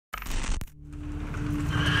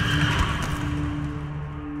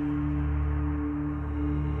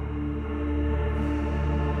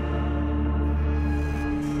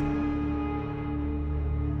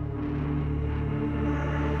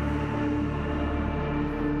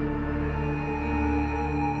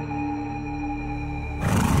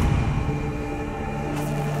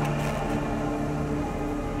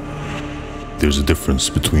there's a difference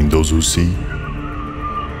between those who see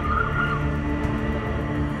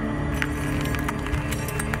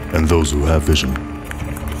and those who have vision.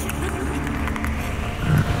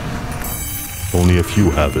 Only a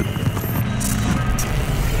few have it.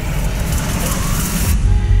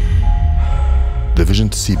 The vision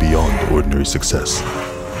to see beyond ordinary success.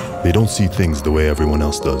 They don't see things the way everyone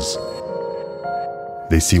else does.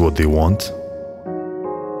 They see what they want,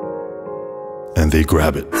 and they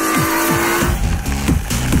grab it.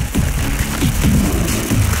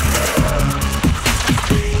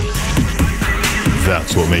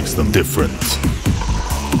 That's what makes them different.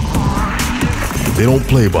 They don't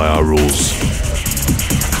play by our rules.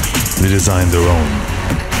 They design their own.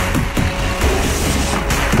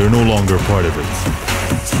 They're no longer part of it.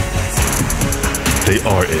 They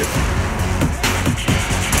are it.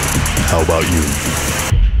 How about you?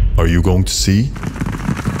 Are you going to see?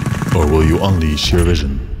 Or will you unleash your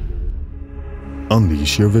vision?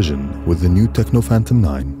 Unleash your vision with the new TECNO Phantom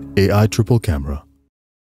 9 AI triple camera.